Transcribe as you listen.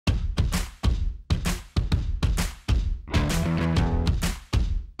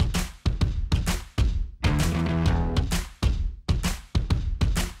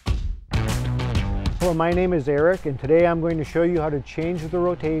Hello, my name is Eric, and today I'm going to show you how to change the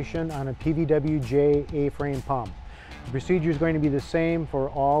rotation on a PVWJ A-frame pump. The procedure is going to be the same for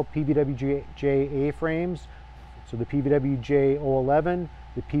all PVWJ A-frames, so the PVWJ 011,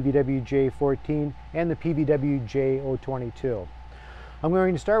 the PVWJ 14, and the PVWJ 022. I'm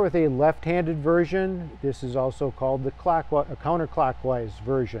going to start with a left-handed version. This is also called the counterclockwise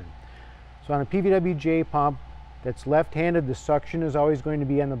version. So on a PVWJ pump that's left-handed, the suction is always going to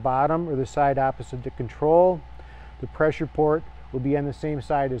be on the bottom or the side opposite the control. The pressure port will be on the same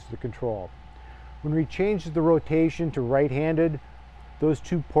side as the control. When we change the rotation to right-handed, those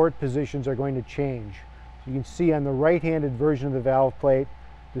two port positions are going to change. So you can see on the right-handed version of the valve plate,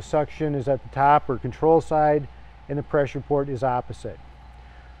 the suction is at the top or control side and the pressure port is opposite.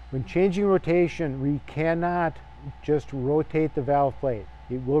 When changing rotation, we cannot just rotate the valve plate.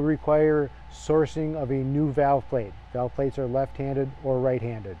 It will require sourcing of a new valve plate. Valve plates are left-handed or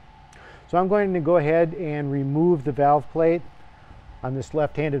right-handed. So I'm going to go ahead and remove the valve plate on this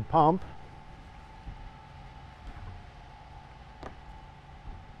left-handed pump.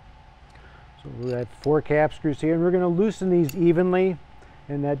 So we have 4 cap screws here, and we're going to loosen these evenly,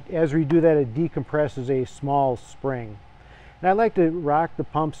 and that as we do that, it decompresses a small spring. And I like to rock the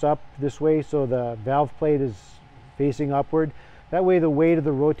pumps up this way so the valve plate is facing upward. That way the weight of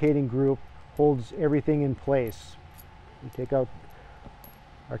the rotating group holds everything in place. We take out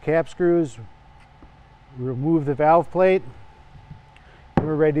our cap screws, remove the valve plate, and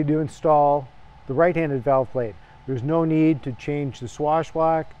we're ready to install the right-handed valve plate. There's no need to change the swash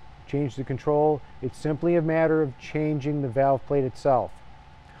block, change the control. It's simply a matter of changing the valve plate itself.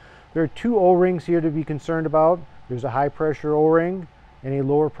 There are 2 O-rings here to be concerned about. There's a high pressure O-ring and a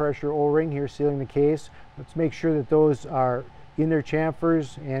lower pressure O-ring here sealing the case. Let's make sure that those are in their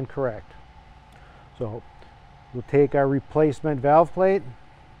chamfers and correct. So we'll take our replacement valve plate,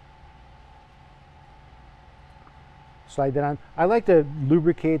 slide that on. I like to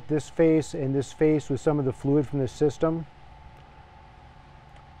lubricate this face and this face with some of the fluid from the system.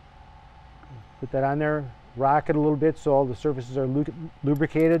 Put that on there, rock it a little bit so all the surfaces are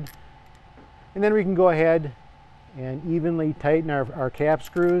lubricated. And then we can go ahead and evenly tighten our cap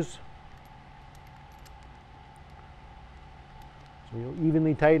screws. So we'll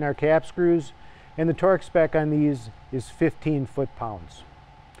evenly tighten our cap screws, and the torque spec on these is 15 foot-pounds.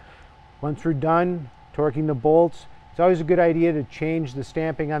 Once we're done torquing the bolts, it's always a good idea to change the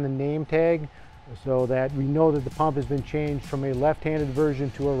stamping on the name tag so that we know that the pump has been changed from a left-handed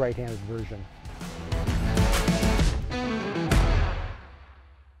version to a right-handed version.